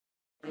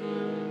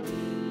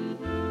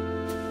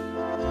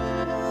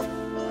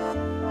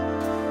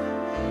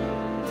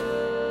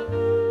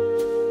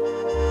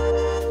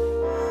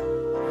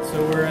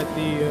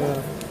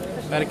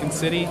Vatican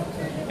City,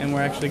 and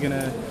we're actually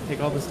gonna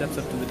take all the steps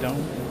up to the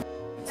dome.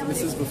 So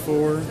this is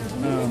before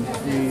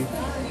we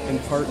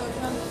embark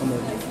on the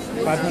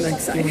 500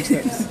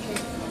 steps.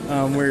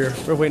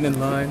 We're waiting in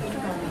line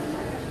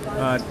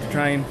to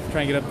try and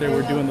get up there.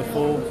 We're doing the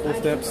full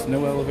steps,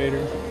 no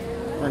elevator.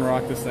 We're gonna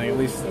rock this thing. At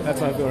least that's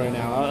how I feel right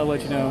now. I'll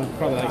let you know.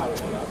 Probably like, I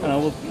don't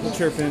know. We'll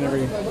chirp in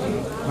every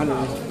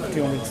 100,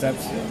 200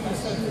 steps.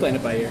 Playing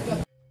it by ear.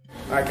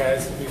 All right,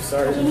 guys. We've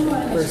started.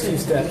 First few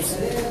steps.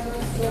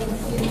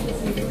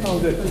 Oh,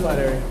 good. Flat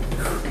area.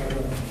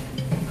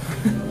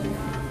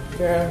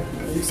 Kara,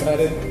 are you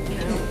excited?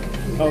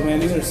 Oh man,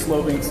 these are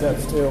sloping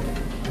steps too.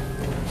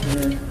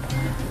 Yeah.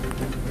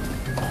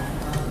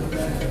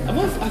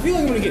 I feel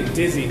like I'm gonna get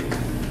dizzy.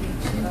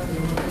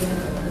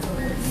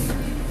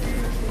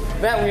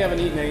 That we haven't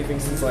eaten anything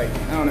since like,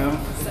 I don't know,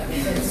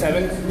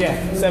 7?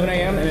 Yeah, 7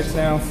 a.m. and it's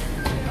now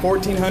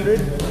 1400,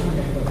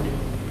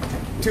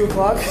 2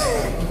 o'clock.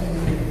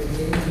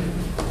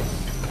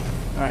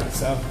 Alright,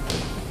 so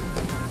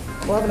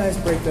we'll have a nice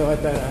break though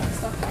at that,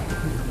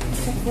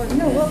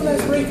 no, we'll have a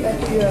nice break at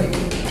the,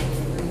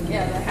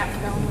 yeah, the half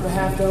dome. The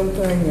half dome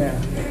thing, yeah.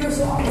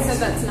 So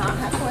that's not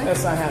halfway?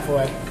 That's not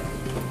halfway.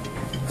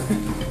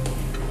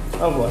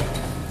 Oh boy.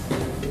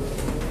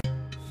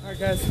 Alright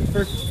guys,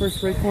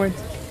 first break point.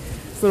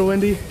 It's a little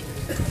windy.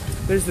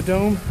 There's the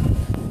dome.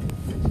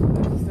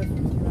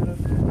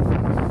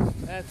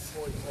 That's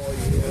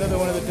another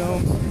one of the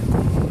domes.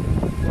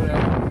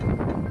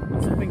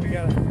 Whatever. I think we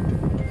got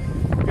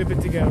a good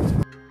bit to go.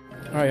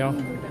 Alright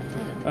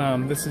y'all.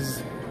 This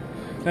is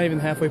not even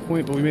the halfway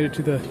point, but we made it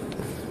to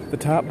the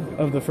top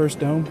of the first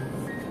dome.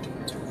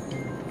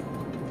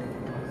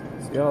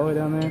 See all the way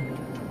down there.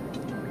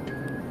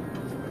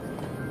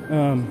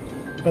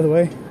 By the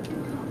way,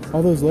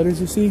 all those letters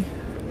you see,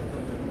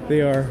 they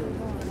are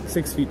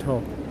 6 feet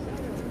tall.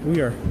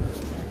 We're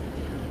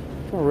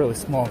really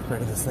small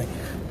compared to this thing.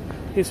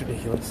 It's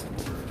ridiculous.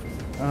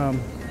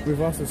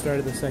 We've also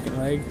started the second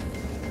leg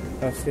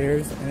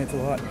upstairs, and it's a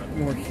lot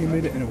more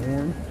humid and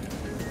warm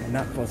and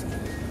not pleasant.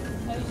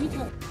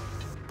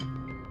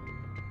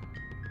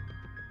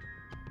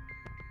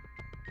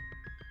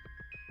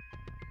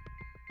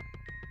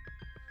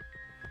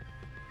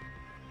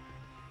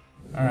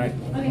 Alright,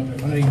 I'm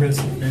gonna here's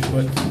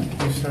what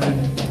we've started.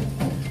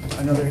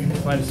 Another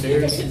flight of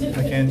stairs.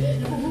 Again,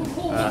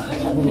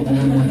 a little bit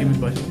more humid,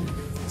 but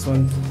this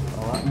one's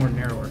a lot more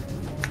narrower.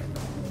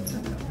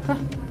 Huh,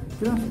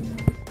 get off.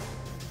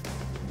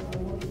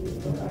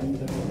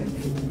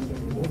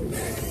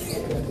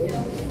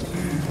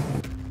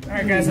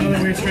 Alright guys,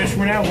 another weird stretch.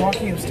 We're now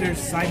walking upstairs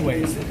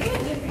sideways.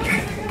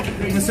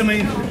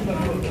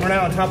 We're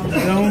now on top of the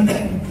dome,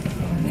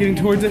 getting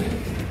towards it.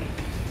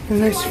 A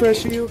nice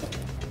fresh view.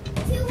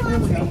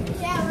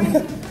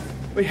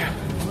 But yeah,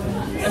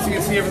 as you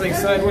can see, everything's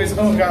sideways.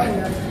 Oh god,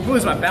 I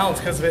lose my balance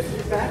because of it.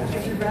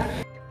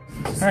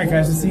 Alright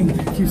guys, let's see.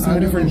 Keep some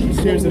different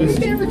stairs that is.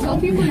 Did you ever tell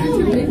people you're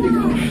too big to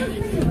go?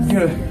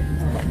 Got a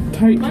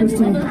tight,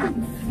 twisting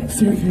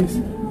staircase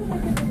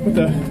with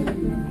a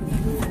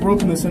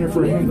rope in the center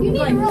for a handle. You need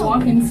like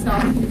walking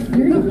stuff.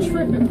 You're not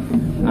tripping.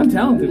 I'm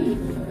talented.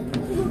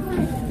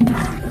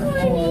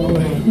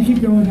 We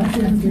keep going.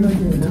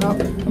 Top.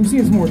 I'm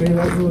seeing some more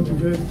daylight. We're looking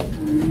good.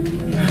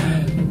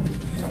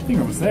 I think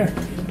I was there.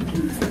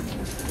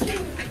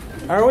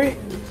 Are we?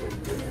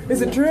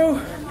 Is it true?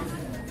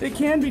 It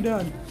can be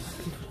done.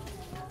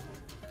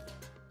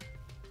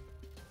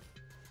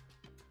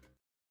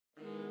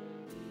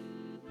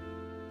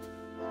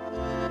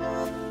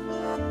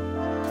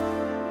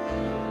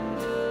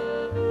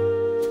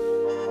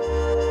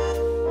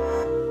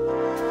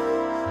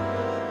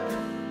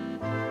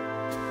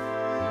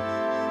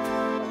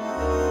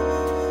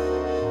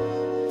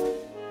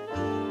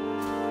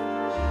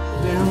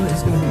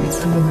 It's going to be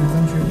another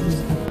adventure.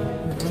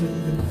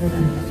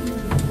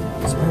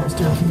 Spiral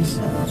staircase.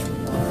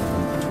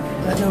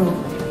 I know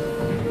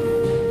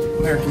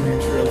American man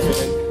should really fit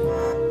it.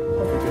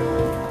 Okay, good.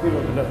 We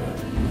opened up.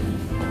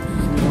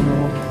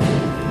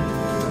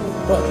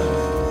 But the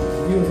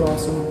view is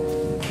awesome.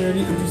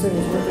 Charity, would you say it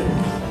was worth it?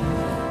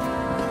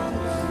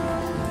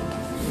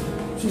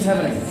 She's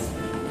having it.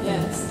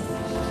 Yes.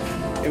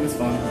 It was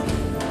fun.